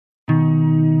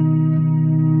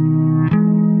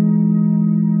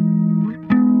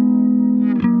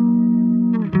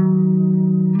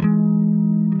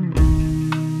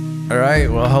right.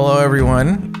 Well, hello,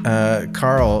 everyone.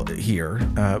 Carl here.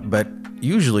 But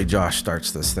usually Josh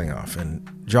starts this thing off, and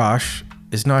Josh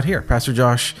is not here. Pastor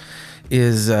Josh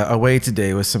is away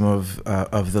today with some of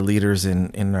the leaders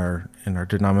in our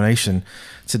denomination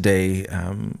today,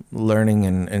 learning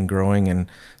and growing and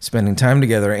spending time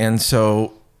together. And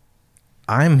so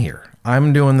I'm here.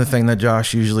 I'm doing the thing that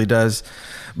Josh usually does,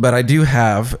 but I do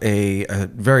have a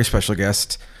very special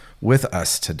guest with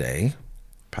us today,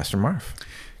 Pastor Marv.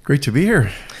 Great to be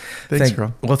here. Thanks,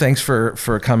 Carl. Well, thanks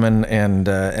for coming and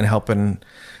helping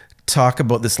talk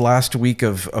about this last week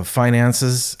of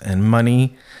finances and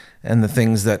money and the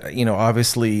things that,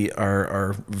 obviously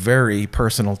are very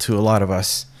personal to a lot of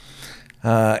us.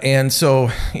 And so,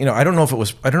 I don't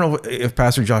know if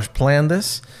Pastor Josh planned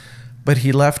this, but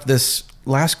he left this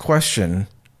last question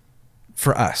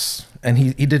for us, and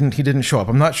he didn't show up.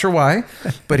 I'm not sure why,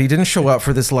 but he didn't show up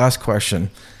for this last question.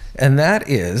 And that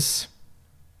is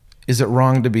it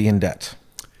wrong to be in debt?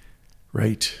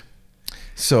 Right.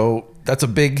 So that's a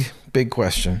big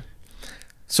question.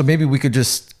 So maybe we could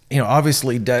just,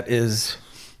 obviously debt is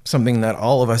something that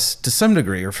all of us to some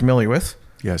degree are familiar with.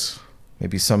 Yes.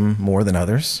 Maybe some more than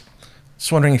others.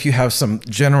 Just wondering if you have some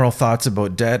general thoughts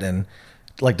about debt, and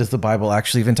does the Bible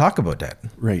actually even talk about debt?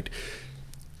 Right.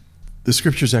 The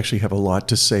scriptures actually have a lot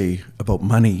to say about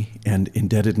money, and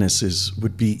indebtedness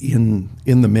would be in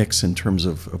the mix in terms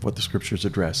of what the scriptures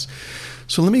address.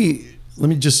 So let me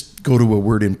just go to a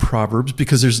word in Proverbs,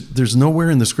 because there's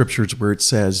nowhere in the scriptures where it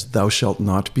says thou shalt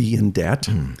not be in debt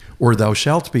or thou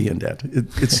shalt be in debt.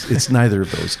 It's neither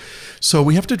of those. So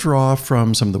we have to draw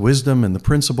from some of the wisdom and the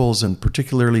principles, and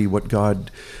particularly what God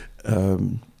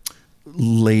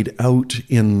laid out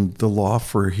in the law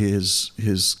for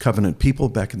his covenant people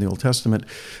back in the Old Testament.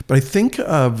 But I think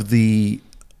of the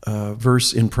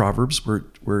verse in Proverbs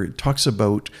where it talks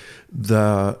about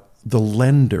the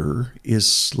lender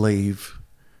is slave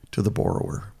to the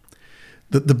borrower.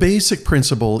 The basic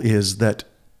principle is that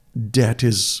debt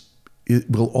it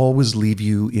will always leave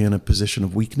you in a position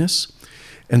of weakness.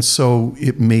 And so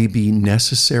it may be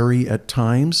necessary at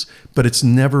times, but it's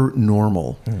never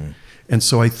normal. And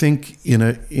so I think in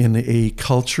a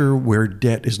culture where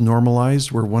debt is normalized,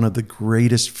 where one of the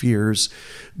greatest fears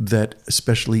that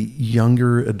especially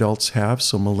younger adults have,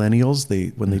 so millennials,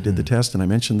 when they did the test, and I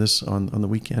mentioned this on the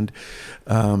weekend,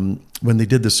 when they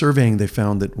did the surveying, they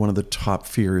found that one of the top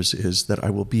fears is that I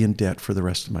will be in debt for the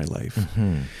rest of my life.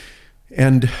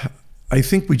 And I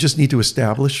think we just need to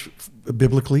establish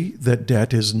biblically that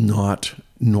debt is not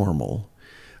normal.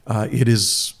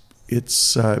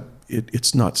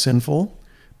 It's not sinful,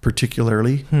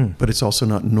 particularly, but it's also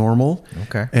not normal.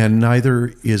 Okay. And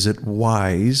neither is it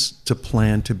wise to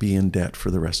plan to be in debt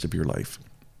for the rest of your life.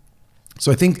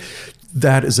 So I think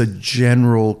that is a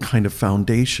general kind of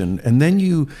foundation. And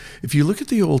then if you look at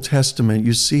the Old Testament,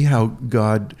 you see how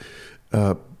God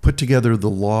put together the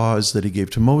laws that he gave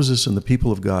to Moses and the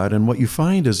people of God. And what you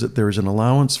find is that there is an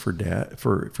allowance for debt.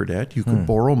 For debt, you could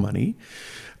borrow money.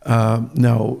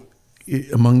 Now,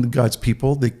 among God's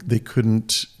people, they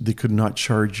could not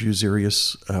charge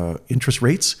usurious interest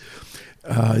rates.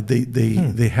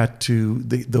 They had to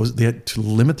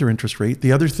limit their interest rate.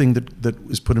 The other thing that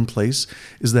was put in place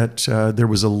is that there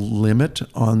was a limit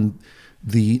on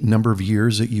the number of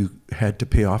years that you had to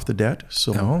pay off the debt.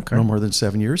 So no more than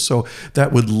 7 years. So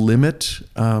that would limit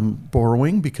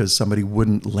borrowing, because somebody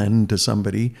wouldn't lend to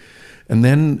somebody. And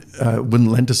then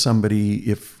wouldn't lend to somebody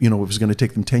if, it was going to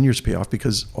take them 10 years to pay off,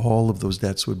 because all of those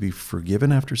debts would be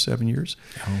forgiven after 7 years.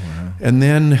 Oh, wow. And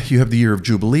then you have the year of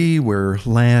Jubilee, where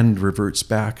land reverts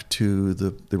back to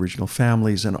the original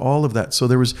families and all of that. So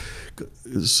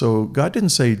God didn't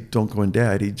say don't go in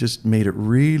debt. He just made it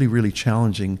really, really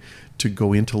challenging to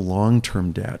go into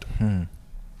long-term debt.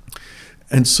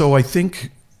 And so I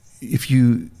think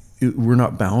we're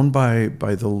not bound by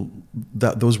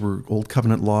those were old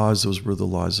covenant laws. Those were the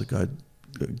laws that God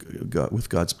with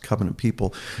God's covenant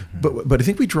people. But I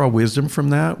think we draw wisdom from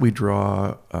that. We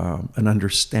draw an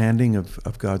understanding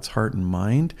of God's heart and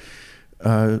mind.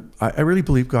 I really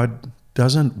believe God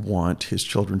doesn't want his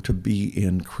children to be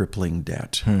in crippling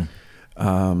debt.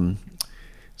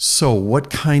 So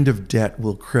what kind of debt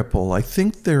will cripple? I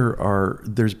think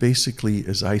there's basically,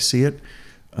 as I see it,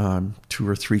 2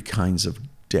 or 3 kinds of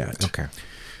debt. Okay.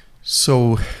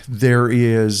 So there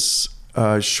is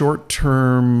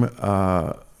short-term,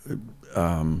 I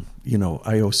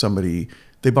owe somebody,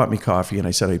 they bought me coffee and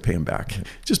I said I'd pay them back.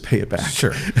 Just pay it back.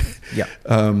 Sure. Yeah.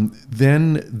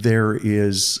 Then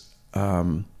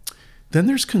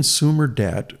there's consumer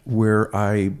debt, where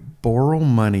I borrow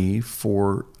money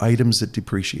for items that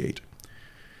depreciate.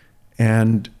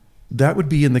 And that would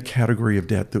be in the category of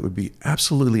debt that would be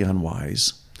absolutely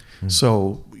unwise.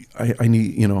 So I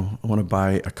need, you know, I want to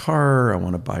buy a car, I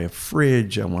want to buy a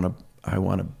fridge, I want to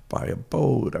buy a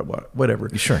boat, I want whatever.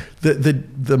 Sure.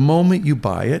 The moment you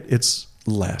buy it, it's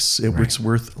less. It's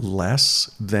worth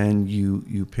less than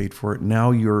you paid for it.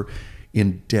 Now your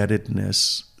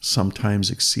indebtedness sometimes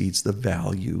exceeds the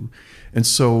value. And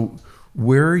so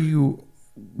where you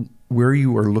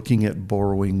are looking at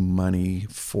borrowing money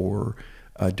for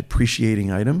a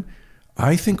depreciating item,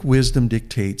 I think wisdom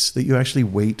dictates that you actually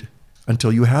wait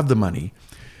until you have the money.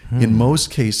 In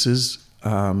most cases,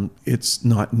 it's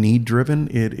not need driven,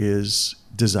 it is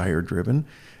desire driven,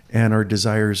 and our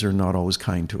desires are not always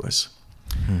kind to us.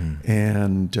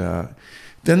 And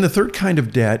then the third kind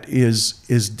of debt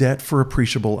is debt for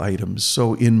appreciable items.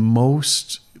 So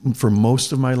for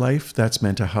most of my life, that's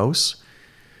meant a house.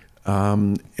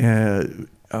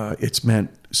 It's meant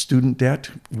student debt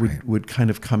would kind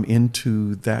of come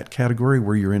into that category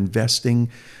where you're investing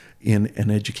in an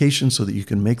education so that you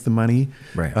can make the money.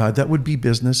 Right. That would be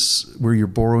business where you're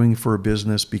borrowing for a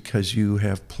business because you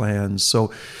have plans.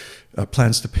 So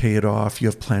plans to pay it off. You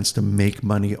have plans to make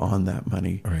money on that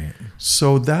money. Right.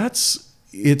 So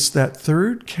it's that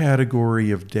third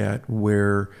category of debt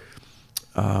where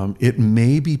it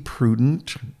may be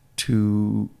prudent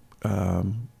to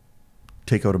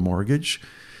take out a mortgage,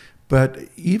 but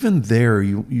even there,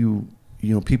 you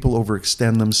know, people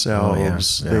overextend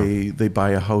themselves. Oh, yeah. They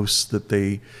buy a house that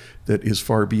is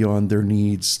far beyond their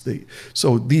needs.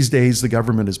 So these days, the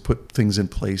government has put things in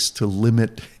place to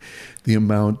limit the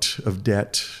amount of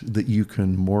debt that you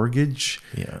can mortgage.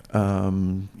 Yeah.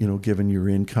 You know, given your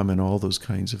income and all those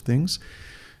kinds of things.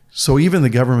 So even the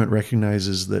government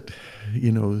recognizes that,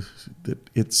 you know, that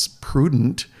it's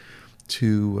prudent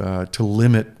to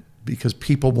limit, because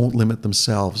people won't limit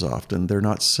themselves often. They're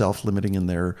not self-limiting in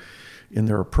their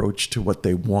approach to what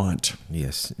they want.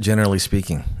 Yes, generally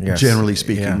speaking. Yes. Generally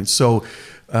speaking. Yeah.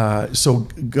 So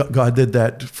God did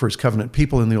that for his covenant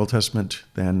people in the Old Testament.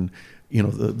 Then, you know,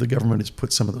 the government has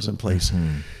put some of those in place.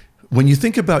 When you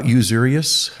think about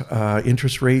usurious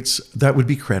interest rates, that would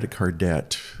be credit card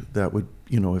debt. That would,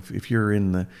 you know, if you're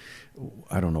in the,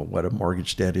 I don't know what a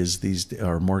mortgage debt is,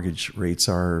 our mortgage rates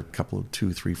are a couple of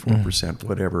 2%, 3%, 4%,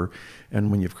 whatever.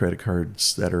 And when you have credit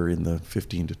cards that are in the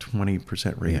 15 to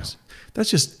 20% rates,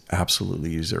 that's just absolutely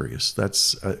usurious.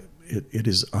 That's it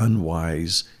is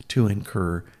unwise to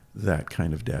incur that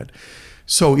kind of debt.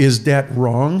 So is debt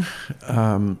wrong?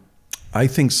 I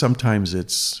think sometimes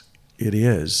it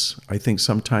is. I think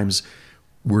sometimes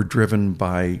we're driven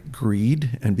by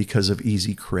greed, and because of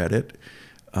easy credit,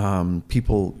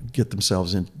 people get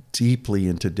themselves deeply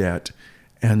into debt,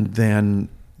 and then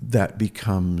that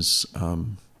becomes,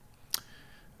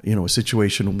 you know, a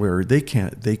situation where they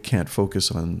can't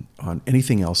focus on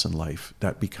anything else in life.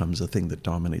 That becomes a thing that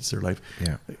dominates their life.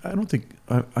 Yeah.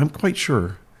 I'm quite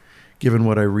sure, given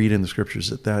what I read in the scriptures,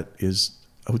 that is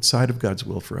outside of God's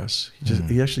will for us.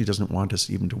 He actually doesn't want us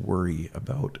even to worry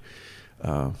about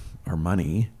our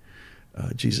money.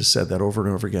 Jesus said that over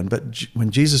and over again. But when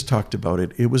Jesus talked about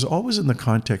it, it was always in the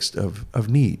context of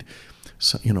need.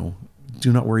 So, you know,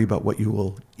 do not worry about what you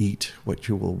will eat, what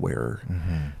you will wear,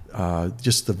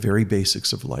 just the very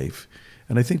basics of life.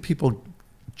 And I think people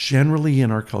generally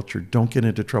in our culture don't get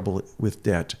into trouble with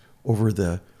debt over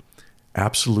the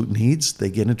absolute needs. They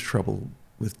get into trouble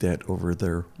with debt over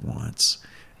their wants,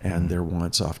 and their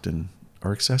wants often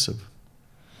are excessive.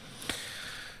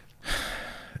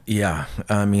 Yeah,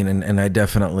 I mean, and I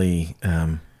definitely,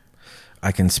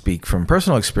 I can speak from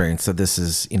personal experience that this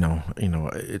is, you know,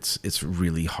 it's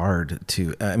really hard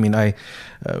to. I mean,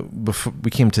 before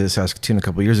we came to Saskatoon a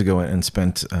couple of years ago and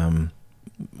spent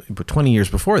 20 years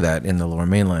before that in the Lower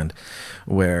Mainland,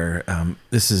 where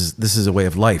this is a way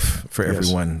of life for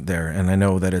everyone there, and I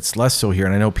know that it's less so here,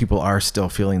 and I know people are still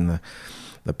feeling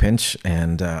the pinch,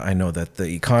 and I know that the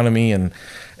economy and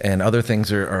other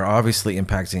things are obviously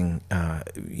impacting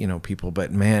you know, people,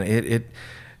 but man,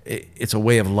 it's a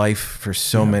way of life for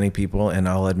so many people, and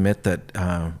I'll admit that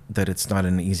that it's not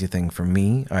an easy thing for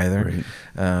me either.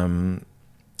 Right.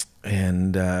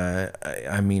 And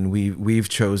I mean, we've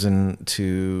chosen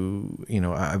to, you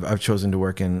know, I've chosen to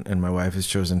work, and my wife has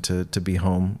chosen to be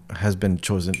home, has been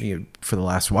chosen, you know, for the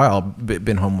last while,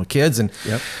 been home with kids. And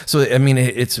so, I mean,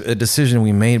 it's a decision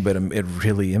we made, but it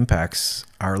really impacts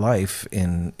our life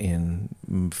in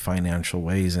financial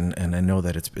ways. And I know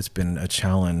that it's been a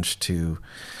challenge to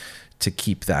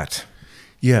keep that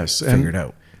figured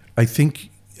out. I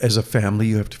think as a family,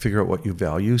 you have to figure out what you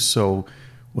value. So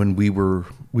when we were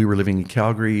living in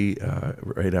Calgary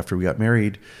right after we got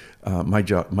married.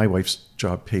 My wife's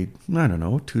job paid, I don't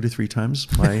know, 2 to 3 times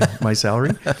my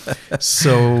salary.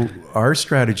 So our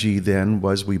strategy then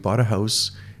was we bought a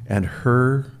house, and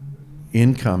her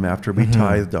income after we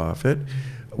tithed off it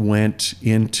went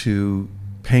into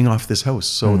paying off this house,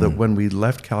 so that when we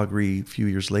left Calgary a few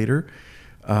years later,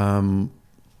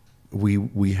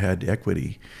 we had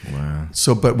equity. Wow.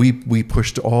 So, but we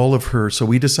pushed all of her. So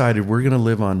we decided we're going to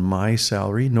live on my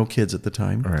salary. No kids at the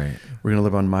time. Right. We're going to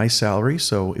live on my salary.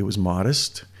 So it was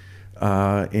modest,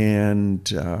 and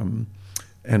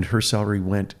her salary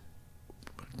went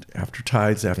after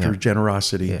tithes, after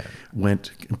generosity,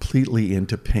 went completely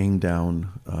into paying down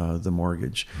the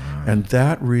mortgage. Wow. And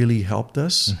that really helped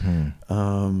us,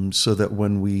 so that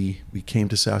when we came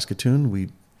to Saskatoon, we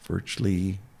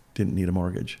virtually didn't need a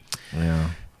mortgage. Yeah.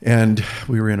 And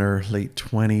we were in our late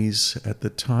 20s at the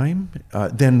time.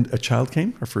 Then a child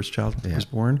came, our first child was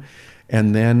born.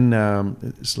 And then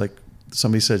it's like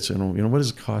somebody said, you know, what does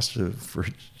it cost for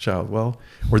a child? Well,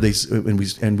 we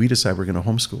decided we're going to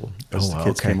homeschool as the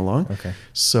kids came along. Okay.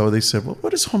 So they said, well,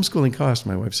 what does homeschooling cost?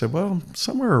 My wife said, well,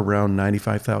 somewhere around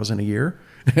 $95,000 a year.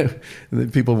 And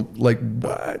then people like,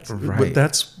 what? Right. But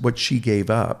that's what she gave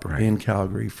up in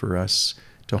Calgary for us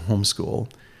to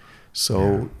homeschool.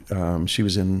 So she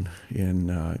was in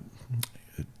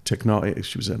technology.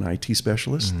 She was an IT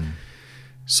specialist.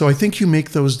 So I think you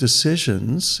make those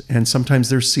decisions, and sometimes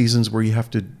there's seasons where you have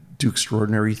to do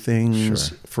extraordinary things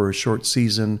for a short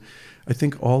season. I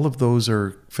think all of those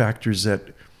are factors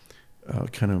that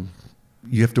kind of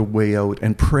you have to weigh out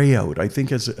and pray out. I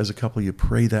think as a couple, you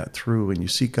pray that through, and you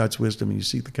seek God's wisdom, and you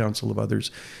seek the counsel of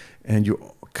others, and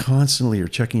you constantly are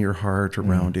checking your heart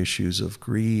around issues of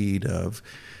greed, of,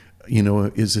 you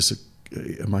know,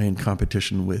 am I in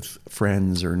competition with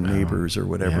friends or neighbors or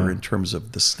whatever in terms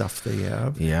of the stuff they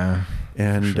have? Yeah.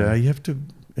 And you have to,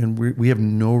 and we have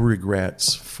no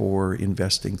regrets for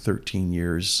investing 13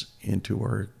 years into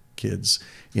our kids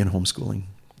in homeschooling.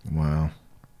 Wow.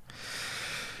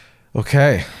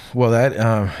 Okay. Well,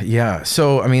 that,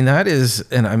 So, I mean, that is,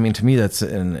 and I mean, to me, that's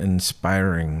an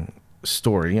inspiring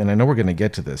story. And I know we're going to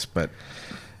get to this, but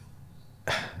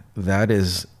that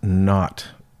is not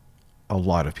a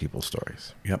lot of people's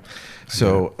stories. Yep.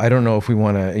 So I don't know if we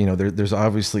want to, you know, there's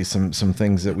obviously some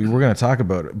things that we're going to talk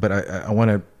about, but I want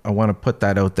to put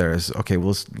that out there as, okay,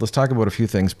 well, let's talk about a few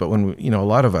things. But when a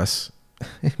lot of us,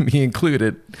 me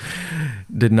included,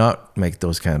 did not make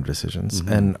those kind of decisions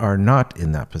and are not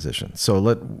in that position.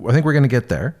 So I think we're going to get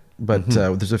there. But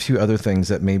there's a few other things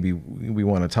that maybe we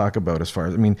want to talk about as far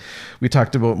as, I mean, we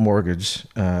talked about mortgage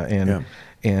and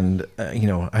you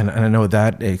know, and I know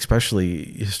that especially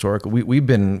historically, we've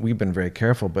been very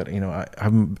careful. But you know,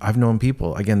 I've known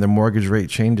people, again, their mortgage rate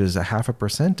changes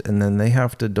 0.5%, and then they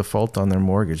have to default on their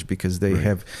mortgage because they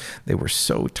were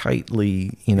so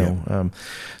tightly, you know.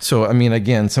 So I mean,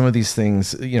 again, some of these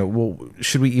things, you know, well,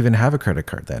 should we even have a credit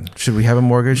card then? Should we have a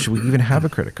mortgage? Should we even have a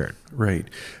credit card? Right.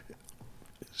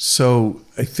 So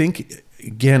I think,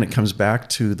 again, it comes back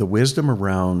to the wisdom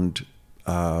around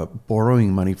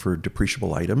borrowing money for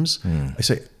depreciable items. I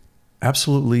say,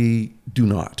 absolutely do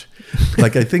not.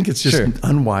 Like, I think it's just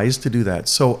unwise to do that.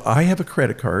 So I have a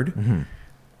credit card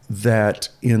that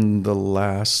in the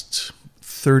last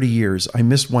 30 years, I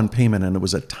missed one payment, and it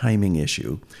was a timing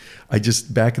issue.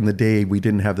 Back in the day, we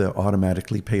didn't have the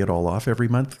automatically pay it all off every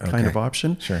month kind of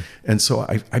option. Sure. And so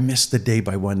I missed the day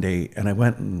by one day, and I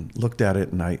went and looked at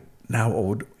it, and I now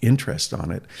owed interest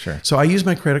on it. Sure. So I use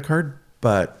my credit card,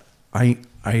 but I've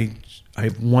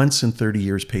once in 30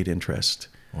 years paid interest.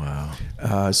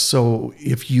 Wow. So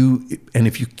if you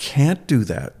can't do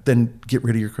that, then get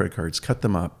rid of your credit cards, cut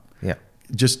them up. Yeah.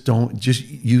 Just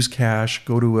use cash.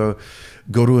 Go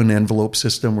to an envelope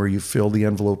system where you fill the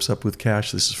envelopes up with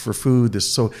cash. This is for food.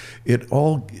 So it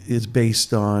all is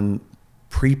based on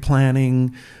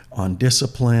pre-planning, on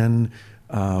discipline.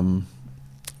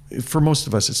 For most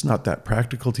of us, it's not that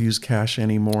practical to use cash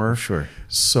anymore. Sure.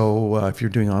 So if you're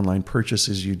doing online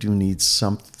purchases, you do need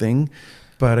something.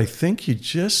 But I think you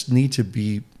just need to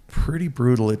be pretty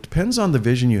brutal. It depends on the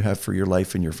vision you have for your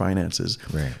life and your finances.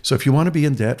 Right. So if you want to be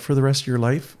in debt for the rest of your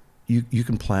life, you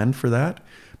can plan for that.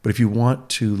 But if you want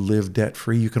to live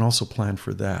debt-free, you can also plan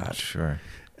for that. Sure.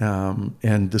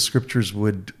 And the scriptures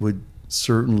would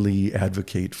certainly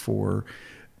advocate for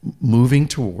moving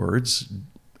towards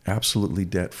absolutely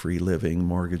debt-free living,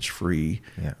 mortgage-free.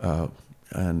 Yeah.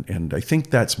 And I think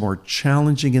that's more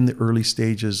challenging in the early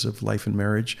stages of life and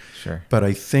marriage. Sure. But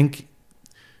I think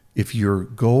if your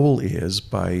goal is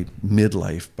by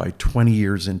midlife, by 20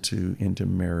 years into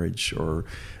marriage, or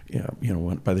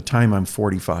by the time I'm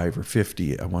 45 or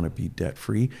 50, I want to be debt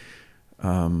free.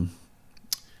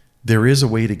 There is a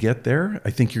way to get there.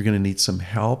 I think you're going to need some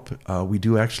help. We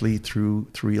do actually through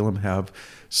Elam have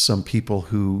some people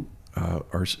who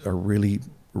are really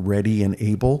ready and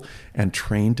able and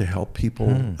trained to help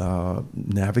people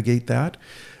navigate that.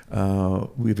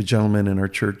 We have a gentleman in our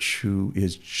church who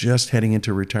is just heading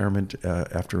into retirement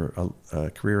after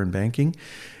a career in banking,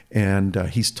 and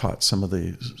he's taught some of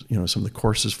the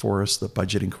courses for us, the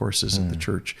budgeting courses at the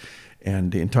church.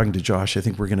 And in talking to Josh, I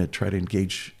think we're going to try to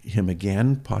engage him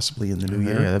again, possibly in the new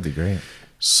year. Yeah, that'd be great.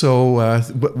 So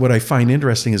what I find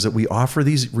interesting is that we offer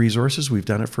these resources. We've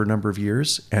done it for a number of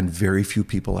years, and very few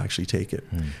people actually take it.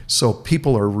 So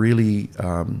people are really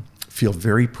feel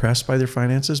very pressed by their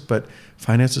finances, but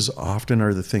finances often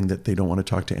are the thing that they don't want to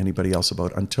talk to anybody else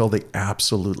about until they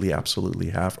absolutely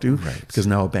have to, right. Because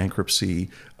now a bankruptcy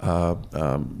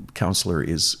counselor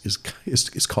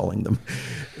is calling them,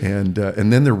 and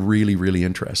then they're really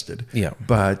interested. Yeah.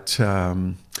 But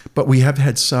we have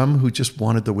had some who just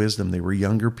wanted the wisdom. They were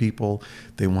younger people.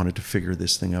 They wanted to figure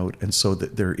this thing out, and so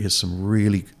that there are some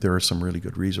really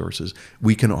good resources.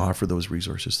 We can offer those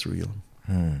resources through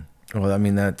Elam. Well, I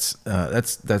mean, that's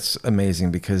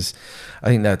amazing, because I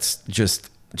think that's just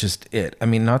it. I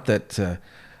mean, not that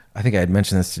I think I had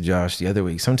mentioned this to Josh the other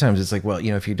week. Sometimes it's like, well,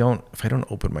 if I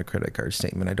don't open my credit card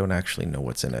statement, I don't actually know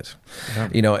what's in it.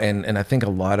 Yeah. And I think a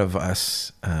lot of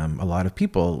us, a lot of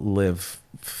people live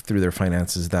through their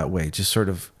finances that way. Just sort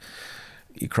of,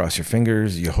 you cross your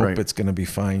fingers, you hope it's going to be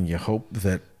fine. You hope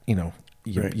that,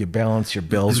 you balance your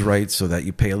bills right, so that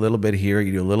you pay a little bit here,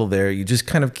 you do a little there. You just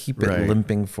kind of keep it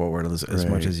limping forward as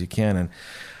much as you can.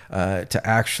 And to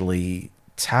actually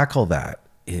tackle that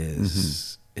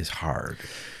is hard.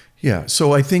 Yeah.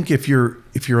 So I think if you're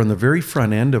on the very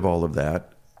front end of all of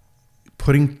that,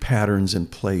 putting patterns in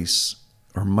place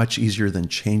are much easier than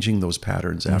changing those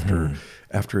patterns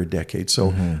after a decade.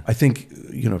 So I think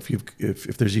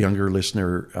if there's a younger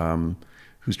listener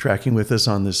who's tracking with us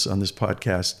on this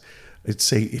podcast, I'd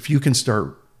say if you can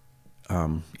start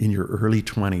in your early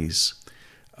 20s,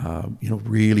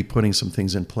 really putting some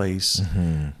things in place,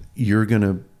 you're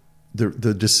gonna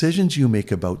the decisions you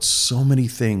make about so many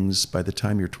things by the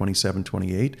time you're 27,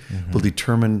 28 will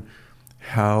determine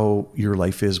how your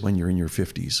life is when you're in your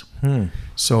 50s.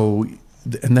 So,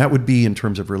 and that would be in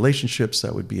terms of relationships,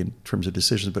 that would be in terms of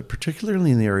decisions, but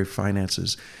particularly in the area of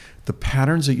finances, the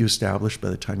patterns that you establish by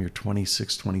the time you're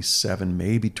 26, 27,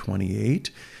 maybe 28,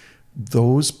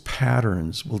 those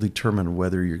patterns will determine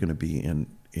whether you're going to be in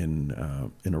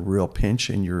a real pinch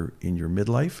in your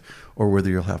midlife, or whether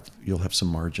you'll have some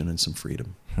margin and some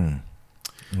freedom.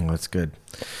 Well, that's good.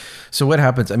 So what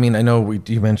happens? I mean, I know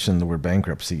you mentioned the word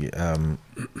bankruptcy.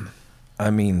 I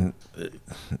mean,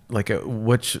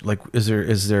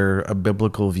 is there a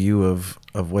biblical view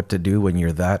of what to do when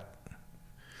you're that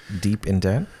deep in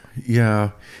debt?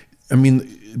 Yeah. I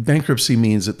mean, bankruptcy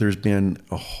means that there's been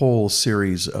a whole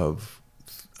series of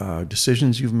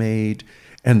decisions you've made,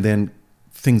 and then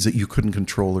things that you couldn't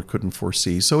control or couldn't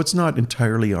foresee. So it's not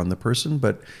entirely on the person,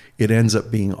 but it ends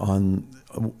up being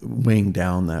weighing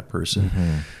down that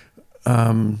person.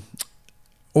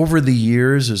 Over the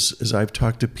years, as I've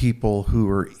talked to people who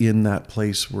are in that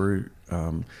place where,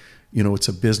 it's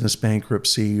a business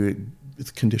bankruptcy,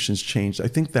 conditions changed. I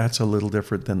think that's a little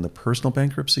different than the personal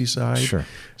bankruptcy side. Sure.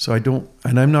 So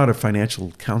I'm not a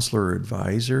financial counselor or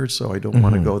advisor, so I don't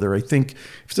want to go there. I think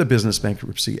if it's a business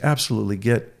bankruptcy, absolutely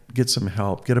get some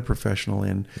help, get a professional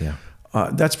in. Yeah.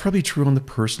 That's probably true on the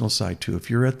personal side too. If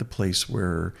you're at the place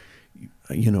where,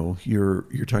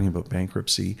 you're talking about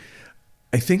bankruptcy,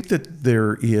 I think that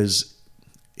there is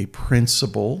a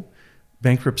principle.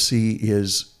 Bankruptcy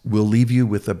will leave you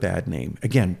with a bad name.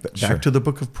 Again, back to the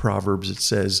book of Proverbs, it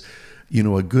says,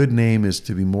 a good name is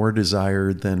to be more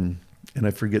desired than, and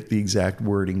I forget the exact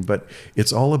wording, but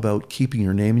it's all about keeping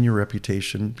your name and your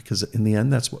reputation, because in the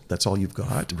end, that's all you've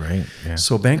got. Right. Yeah.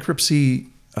 So bankruptcy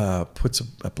puts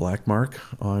a black mark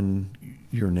on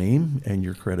your name and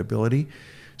your credibility.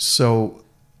 So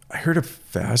I heard a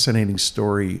fascinating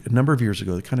story a number of years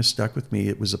ago that kind of stuck with me.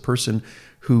 It was a person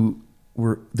who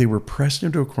they were pressed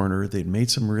into a corner. They'd made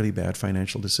some really bad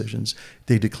financial decisions.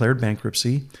 They declared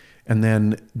bankruptcy, and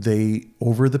then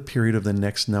over the period of the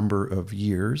next number of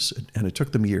years, and it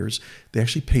took them years, they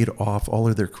actually paid off all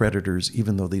of their creditors,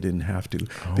 even though they didn't have to,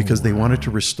 because they wanted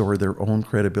to restore their own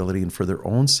credibility and for their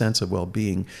own sense of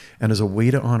well-being. And as a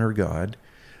way to honor God,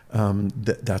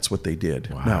 that's what they did.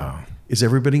 Wow. Now, is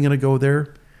everybody going to go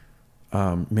there?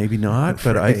 Maybe not,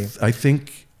 but I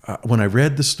think when I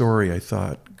read the story, I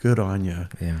thought, good on you.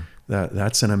 Yeah.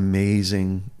 That's an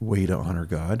amazing way to honor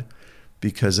God,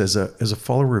 because as a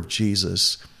follower of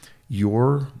Jesus,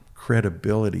 your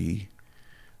credibility,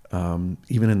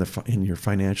 even in your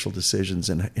financial decisions,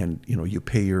 and you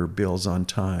pay your bills on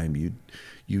time,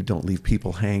 you don't leave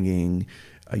people hanging,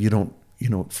 you don't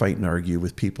fight and argue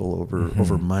with people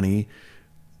over money.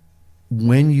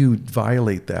 When you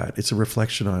violate that, it's a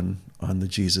reflection on the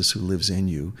Jesus who lives in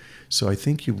you. So I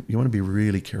think you want to be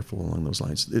really careful along those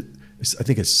lines. I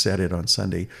think I said it on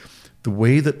Sunday. The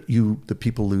way that the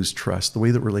people lose trust, the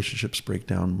way that relationships break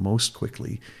down most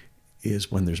quickly,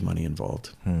 is when there's money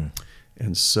involved.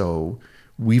 And so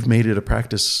we've made it a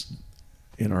practice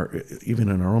even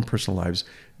in our own personal lives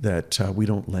that we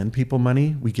don't lend people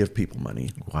money, we give people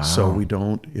money. Wow. So we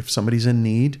don't, if somebody's in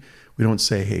need, we don't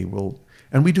say, hey,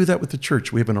 and we do that with the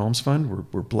church. We have an alms fund.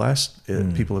 We're blessed.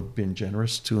 People have been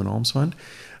generous to an alms fund.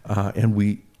 And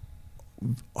we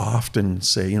often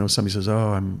say, somebody says,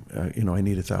 oh, I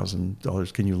need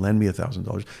 $1,000. Can you lend me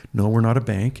 $1,000? No, we're not a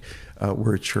bank.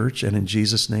 We're a church. And in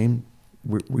Jesus' name,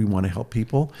 we want to help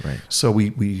people. Right. So we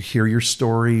hear your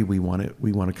story. We want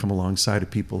to come alongside of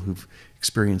people who've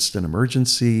experienced an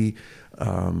emergency.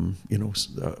 The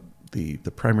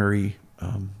primary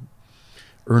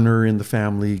earner in the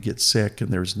family gets sick,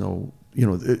 and there's no,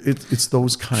 it's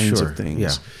those kinds of things. Yeah.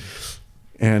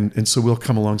 And so we'll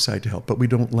come alongside to help, but we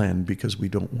don't lend because we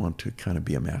don't want to kind of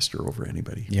be a master over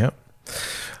anybody. Yep.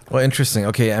 Well, interesting.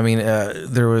 Okay. I mean,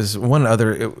 there was one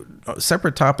other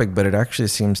separate topic, but it actually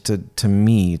seems to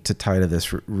me to tie to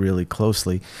this really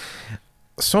closely.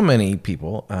 So many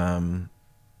people, and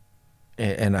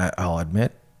I'll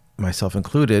admit, myself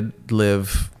included,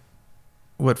 live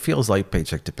what feels like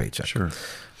paycheck to paycheck. Sure.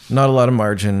 Not a lot of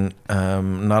margin,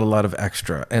 not a lot of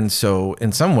extra. And so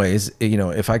in some ways,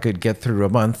 if I could get through a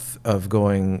month of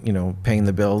going, paying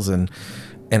the bills and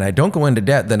I don't go into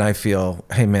debt, then I feel,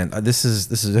 hey man, this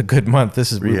is a good month.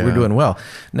 We're doing well.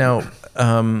 Now,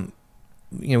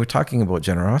 we're talking about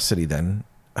generosity then.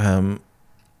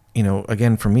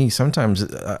 Again, for me,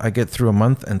 sometimes I get through a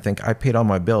month and think I paid all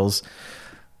my bills.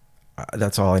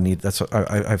 That's all I need. That's what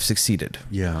I've succeeded.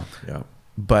 Yeah. Yeah.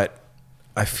 But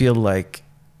I feel like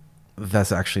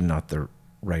that's actually not the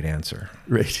right answer.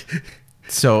 Right.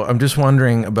 So I'm just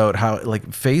wondering about how,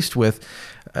 like, faced with,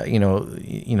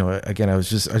 again, I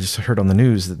just heard on the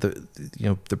news that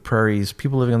the prairies,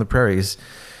 people living on the prairies,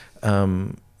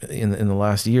 in the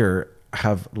last year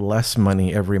have less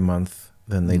money every month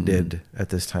than they did at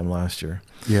this time last year.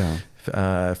 Yeah.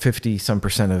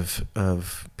 50%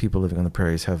 of people living on the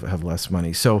prairies have less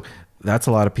money. So that's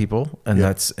a lot of people.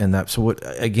 So what,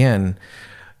 again,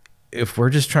 if we're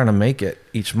just trying to make it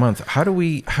each month, how do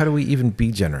we even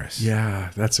be generous?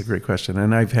 Yeah, that's a great question.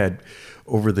 And I've had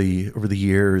over the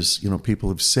years, people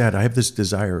have said, I have this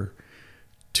desire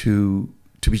to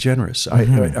be generous. I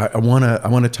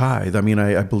want to tithe. I mean,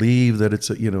 I believe that it's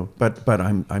but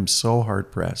I'm so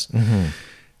hard pressed.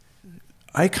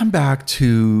 I come back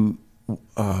to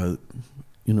the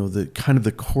kind of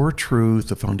the core truth,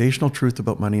 the foundational truth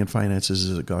about money and finances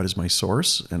is that God is my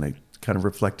source, and I kind of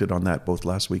reflected on that both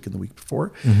last week and the week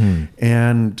before.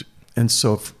 And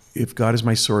so if God is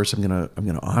my source, I'm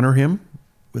gonna honor Him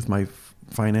with my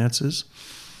finances.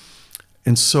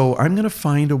 And so I'm going to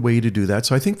find a way to do that.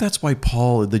 So I think that's why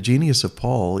Paul, the genius of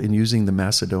Paul in using the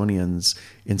Macedonians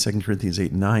in 2 Corinthians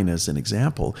 8-9 as an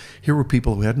example, here were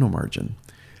people who had no margin,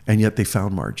 and yet they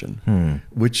found margin,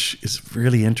 which is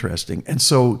really interesting. And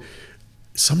so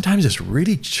sometimes it's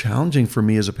really challenging for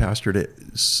me as a pastor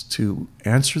to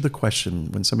answer the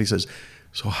question when somebody says,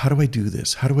 so how do I do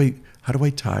this? How do I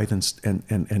tithe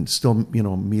and still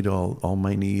meet all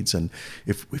my needs? And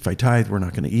if I tithe, we're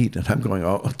not going to eat. And I'm going,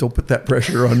 oh, don't put that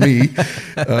pressure on me.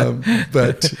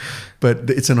 But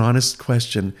it's an honest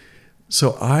question.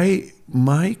 So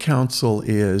my counsel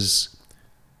is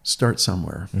start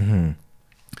somewhere.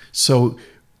 So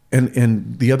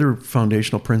and the other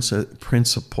foundational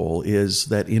principle is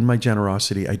that in my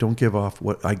generosity, I don't give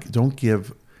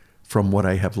from what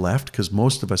I have left, because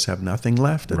most of us have nothing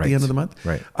left at the end of the month.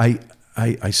 Right.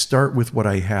 I start with what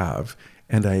I have,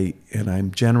 and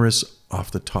I'm generous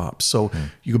off the top. So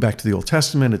you go back to the Old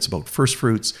Testament, it's about first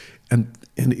fruits, and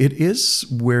it is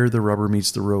where the rubber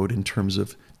meets the road in terms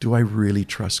of, do I really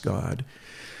trust God?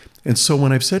 And so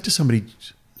when I've said to somebody,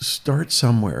 start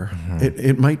somewhere,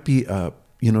 it might be at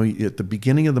the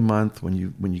beginning of the month when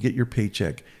you get your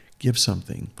paycheck, give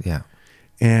something. Yeah.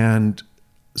 And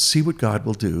see what God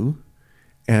will do,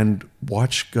 and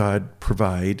watch God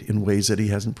provide in ways that He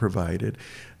hasn't provided.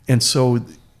 And so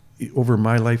over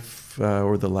my life,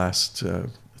 or the last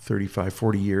 35,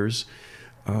 40 years,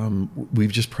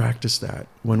 we've just practiced that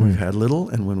when we've had little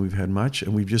and when we've had much,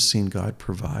 and we've just seen God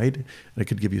provide. And I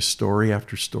could give you story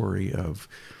after story of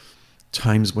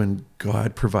times when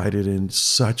God provided in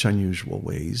such unusual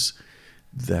ways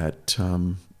that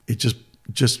it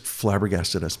just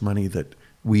flabbergasted us. Money that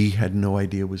we had no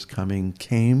idea was coming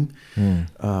came,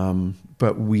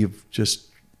 but we've just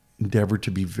endeavored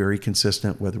to be very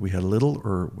consistent, whether we had little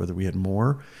or whether we had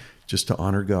more, just to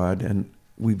honor God. And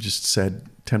we've just said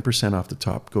 10% off the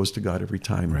top goes to God every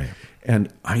time. Right.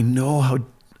 And I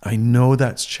know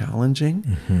that's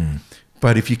challenging.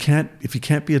 But if you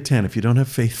can't be a 10, if you don't have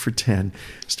faith for 10,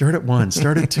 start at 1,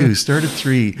 start at 2, start at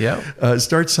 3.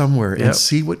 Start somewhere and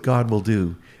see what God will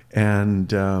do.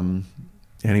 And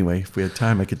anyway, if we had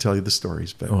time, I could tell you the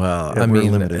stories. But well, yeah, I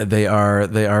mean, limited. they are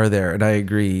there, and I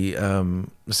agree.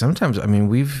 Sometimes, I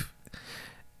mean,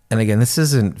 and again, this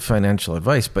isn't financial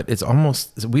advice, but it's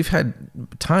almost, we've had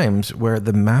times where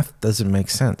the math doesn't make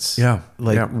sense. Yeah.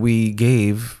 We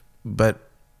gave, but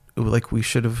like it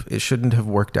shouldn't have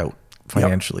worked out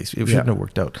financially. It shouldn't have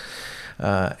worked out.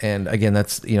 And again,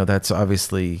 that's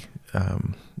obviously,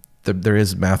 there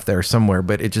is math there somewhere,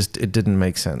 but it didn't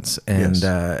make sense. And,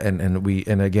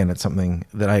 and again, it's something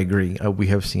that I agree. We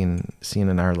have seen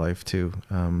in our life too.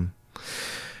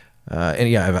 And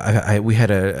yeah, we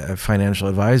had a financial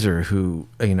advisor who,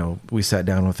 we sat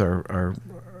down with our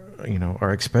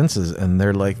expenses, and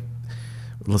they're like,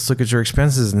 let's look at your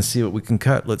expenses and see what we can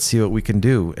cut. Let's see what we can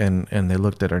do. And they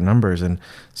looked at our numbers and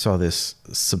saw this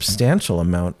substantial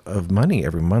amount of money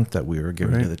every month that we were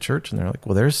giving to the church. And they're like,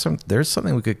 well, there's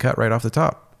something we could cut right off the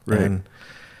top. Right. And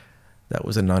that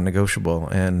was a non-negotiable.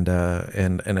 And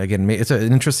again, it's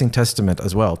an interesting testament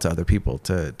as well to other people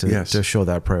to show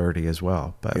that priority as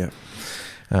well.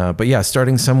 But yeah,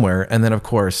 starting somewhere. And then of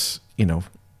course,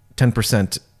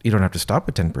 10%, you don't have to stop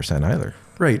at 10% either.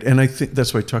 Right. And I think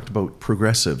that's why I talked about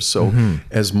progressive. So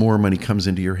as more money comes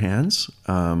into your hands,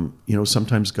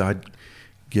 sometimes God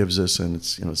gives us, and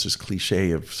it's this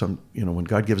cliche of when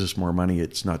God gives us more money,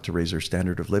 it's not to raise our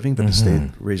standard of living, but to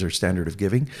raise our standard of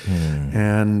giving.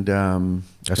 And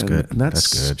that's good. And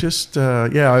that's good. just,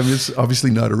 it's obviously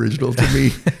not original to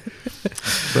me,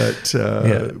 but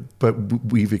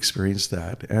we've experienced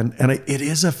that. And it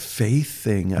is a faith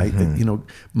thing.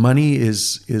 Money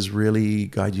is really,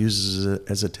 God uses it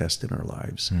as a test in our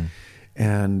lives.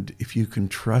 And if you can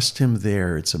trust him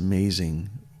there, it's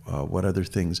amazing. What other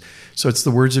things? So it's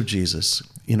the words of Jesus.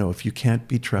 If you can't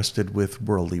be trusted with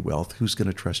worldly wealth, who's going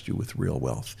to trust you with real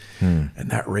wealth? And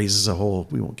that raises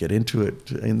we won't get into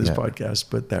it in this podcast,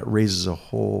 but that raises a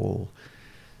whole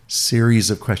series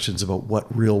of questions about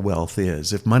what real wealth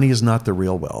is. If money is not the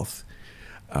real wealth,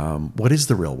 what is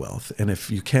the real wealth? And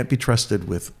if you can't be trusted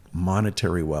with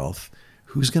monetary wealth,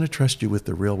 who's going to trust you with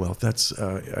the real wealth? That's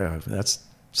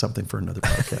something for another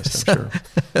podcast, I'm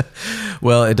sure.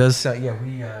 Well, it does. Our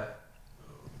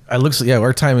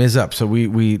time is up, so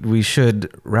we should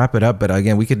wrap it up. But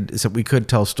again, we could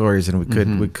tell stories, and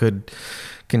we could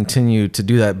continue to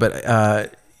do that.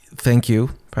 But thank you,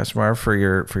 Pastor Marv, for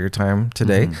your time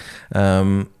today.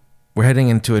 We're heading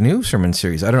into a new sermon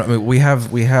series. We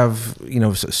have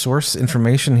source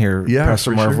information here,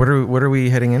 Pastor Marv. Sure. What are we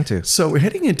heading into? So we're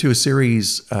heading into a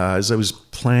series. As I was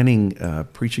planning,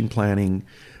 preaching planning,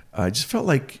 I just felt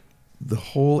like the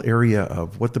whole area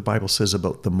of what the Bible says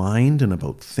about the mind and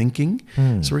about thinking.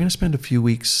 So we're going to spend a few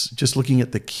weeks just looking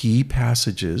at the key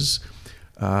passages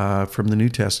from the New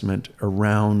Testament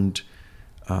around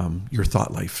your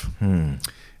thought life.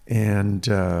 And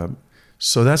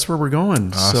so that's where we're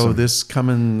going. Awesome. So this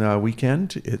coming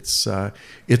weekend, it's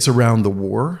around the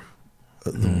war,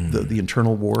 the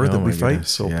internal war that we fight.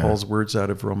 Goodness, So Paul's words out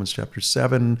of Romans chapter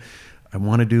 7, I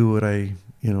want to do what I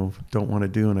don't want to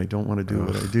do, and I don't want to do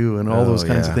what I do, and all those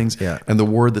kinds of things. Yeah. And the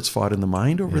war that's fought in the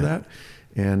mind over that.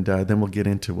 And then we'll get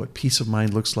into what peace of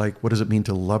mind looks like. What does it mean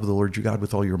to love the Lord your God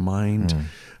with all your mind?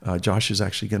 Josh is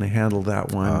actually going to handle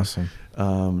that one. Awesome.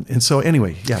 And so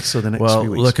anyway, so the next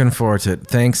few weeks. Looking forward to it.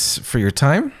 Thanks for your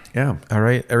time. Yeah. All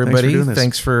right, everybody.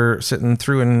 Thanks for sitting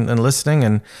through and listening,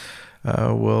 and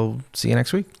we'll see you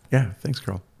next week. Yeah. Thanks,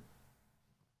 Carl.